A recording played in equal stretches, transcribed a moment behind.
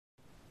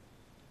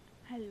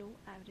Hello,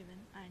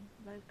 everyone, and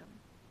welcome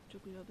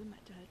to Global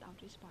Mental Health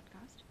Outreach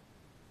Podcast.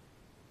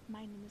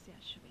 My name is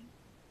Yashvi,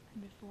 and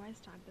before I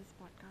start this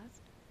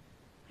podcast,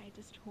 I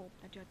just hope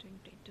that you're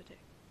doing great today.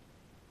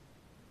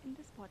 In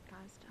this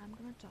podcast, I'm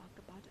going to talk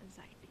about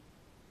anxiety.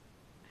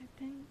 I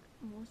think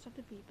most of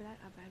the people are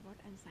aware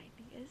what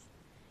anxiety is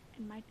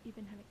and might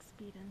even have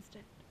experienced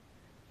it.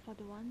 For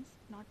the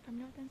ones not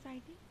familiar with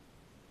anxiety,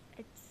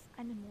 it's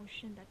an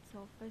emotion that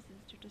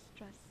surfaces due to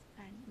stress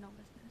and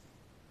nervousness.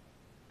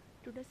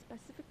 Today,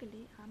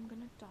 specifically, I'm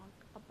gonna talk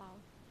about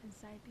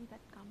anxiety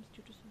that comes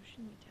due to social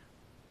media.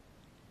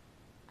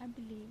 I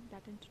believe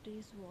that in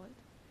today's world,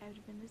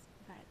 everyone is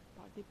aware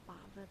about the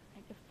power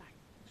and effect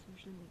of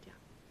social media.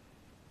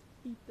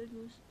 People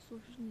use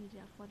social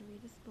media for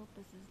various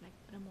purposes like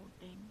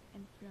promoting,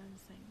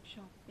 influencing,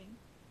 shopping,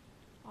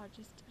 or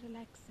just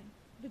relaxing,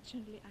 which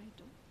generally I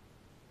do.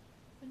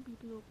 When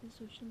people open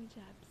social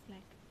media apps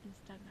like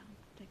Instagram,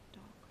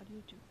 TikTok, or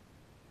YouTube,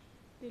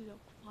 they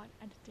look for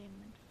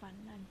entertainment, fun,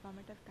 and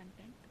informative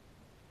content.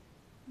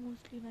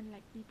 Mostly when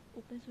people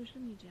open social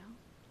media,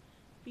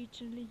 we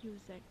generally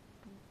use it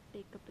to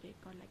take a break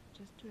or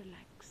just to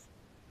relax.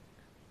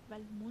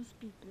 While most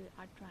people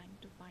are trying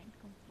to find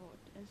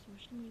comfort in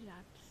social media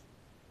apps,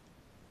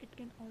 it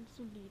can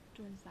also lead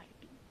to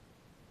anxiety.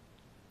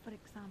 For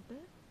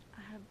example,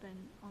 I have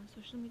been on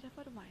social media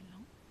for a while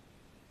now,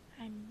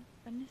 and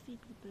when I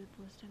see people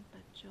posting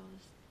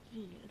pictures,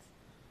 reels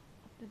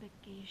of the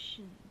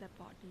vacation, their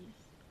bodies,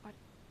 or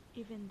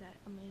even their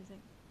amazing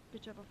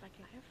picture perfect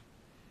life,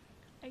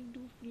 I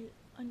do feel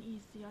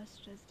uneasy or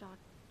stressed out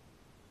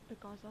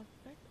because of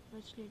it,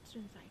 which leads to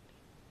anxiety.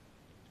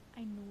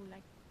 I know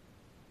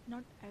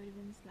not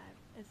everyone's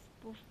life is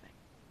perfect,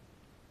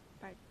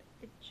 but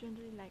it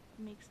generally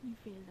makes me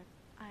feel that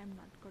I am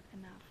not good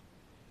enough,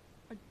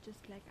 or just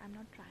I'm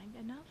not trying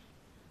enough,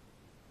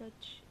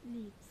 which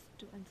leads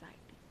to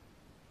anxiety.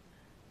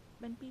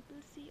 When people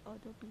see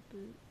other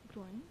people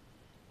growing,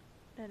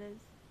 there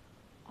is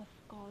of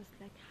course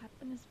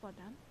happiness for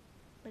them,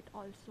 but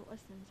also a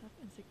sense of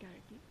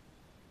insecurity.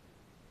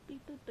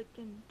 People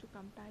begin to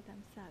compare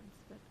themselves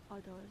with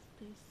others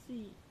they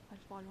see or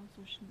follow on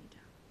social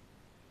media.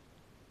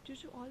 Due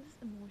to all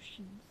these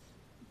emotions,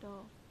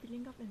 the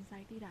feeling of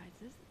anxiety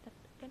rises that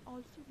can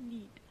also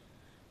lead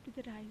to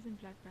the rise in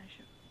blood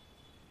pressure.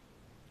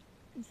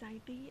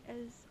 Anxiety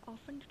is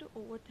often due to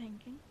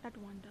overthinking that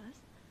one does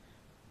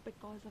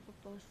because of a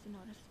person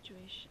or a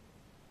situation.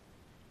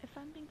 If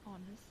I'm being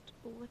honest,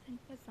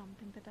 overthinking is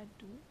something that I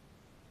do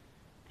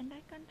and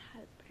I can't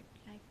help it.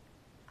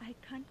 I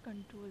can't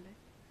control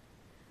it.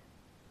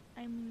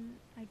 I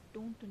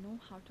don't know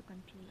how to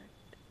control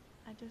it.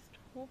 I just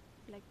hope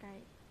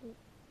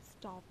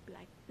stop,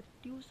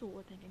 reduce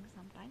overthinking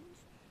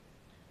sometimes,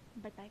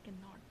 but I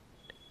cannot.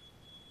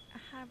 I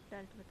have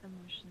dealt with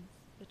emotions,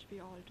 which we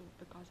all do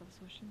because of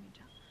social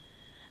media,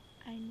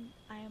 and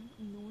I am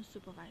no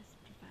supervised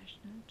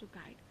professional to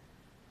guide.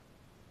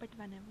 But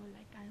whenever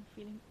I'm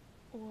feeling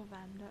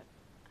overwhelmed or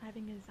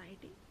having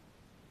anxiety,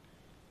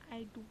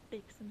 I do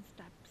take some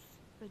steps,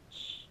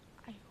 which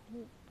I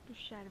hope to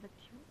share with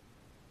you.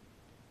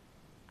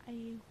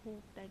 I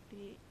hope that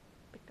they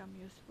become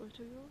useful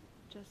to you,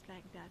 just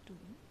like they are to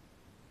me.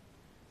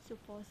 So,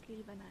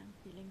 firstly, when I'm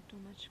feeling too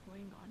much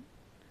going on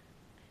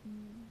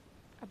and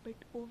a bit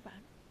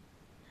overwhelmed,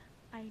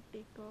 I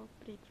take a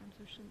break from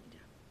social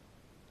media.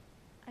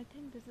 I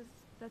think this is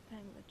the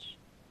thing which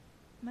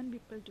many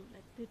people do,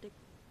 they take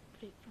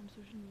break from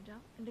social media.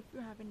 And if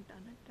you haven't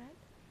done it yet,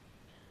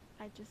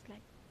 I just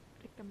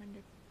recommend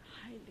it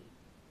highly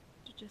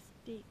to just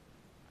take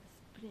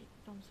a break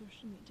from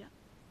social media.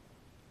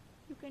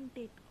 You can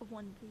take a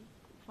 1 week,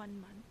 1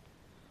 month,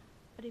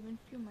 or even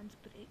few months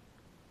break.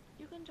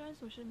 You can join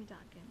social media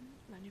again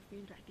when you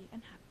feel ready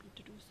and happy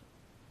to do so.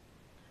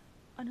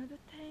 Another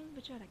thing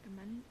which I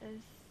recommend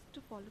is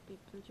to follow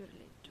people you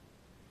relate to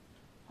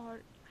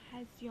or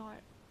has your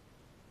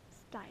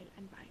style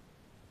and vibe.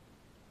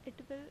 It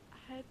will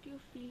help you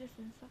feel a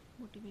sense of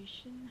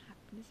motivation and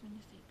happiness when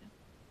you see them.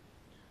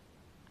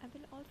 I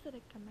will also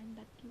recommend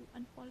that you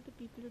unfollow the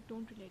people you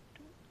don't relate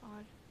to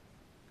or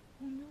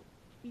whom you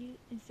feel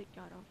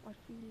insecure of or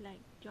feel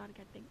like you're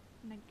getting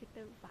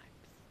negative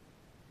vibes.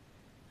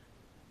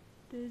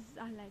 These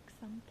are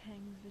some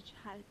things which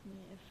help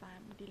me if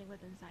I'm dealing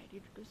with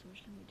anxiety due to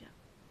social media.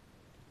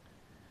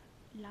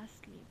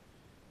 Lastly,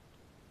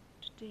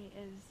 today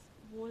is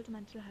World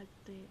Mental Health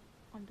Day.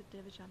 On the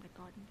day which I'm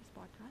recording this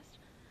podcast,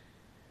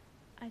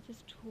 I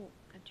just hope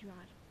that you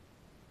are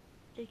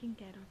taking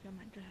care of your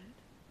mental health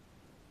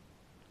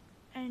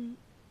and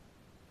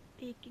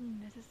taking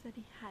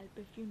necessary help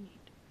if you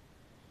need.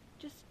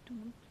 Just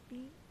don't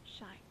feel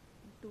shy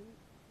to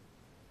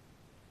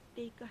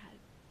take a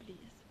help,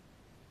 please.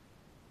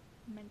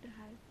 Mental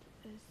health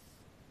is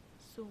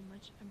so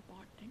much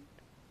important,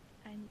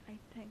 and I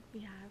think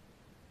we have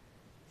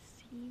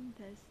seen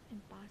this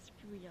in past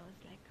few years,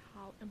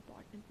 how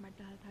important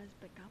mental health has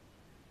become.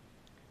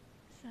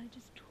 So I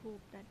just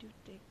hope that you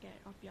take care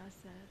of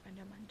yourself and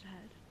your mental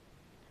health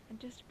and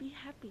just be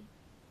happy.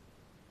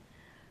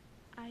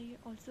 I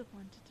also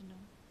wanted to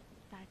know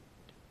that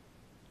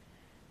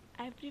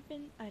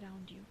everyone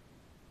around you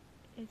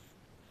is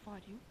for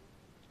you,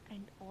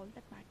 and all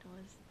that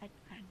matters at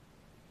end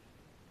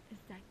is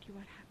that you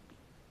are happy.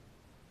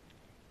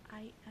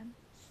 I am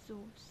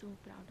so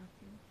proud of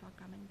you for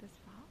coming this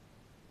far.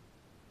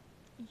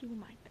 You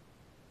matter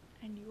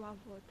and you are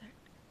worth it.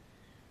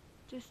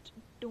 Just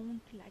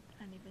don't let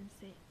anyone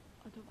say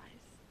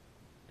otherwise,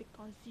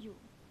 because you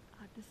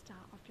are the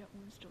star of your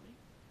own story.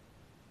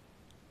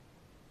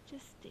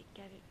 Just take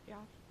care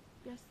of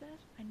yourself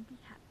and be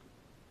happy.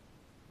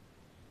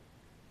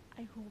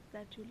 I hope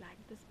that you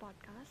like this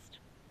podcast.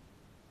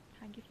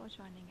 Thank you for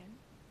joining in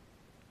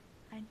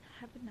and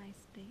have a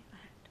nice day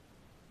ahead.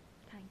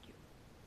 Thank you.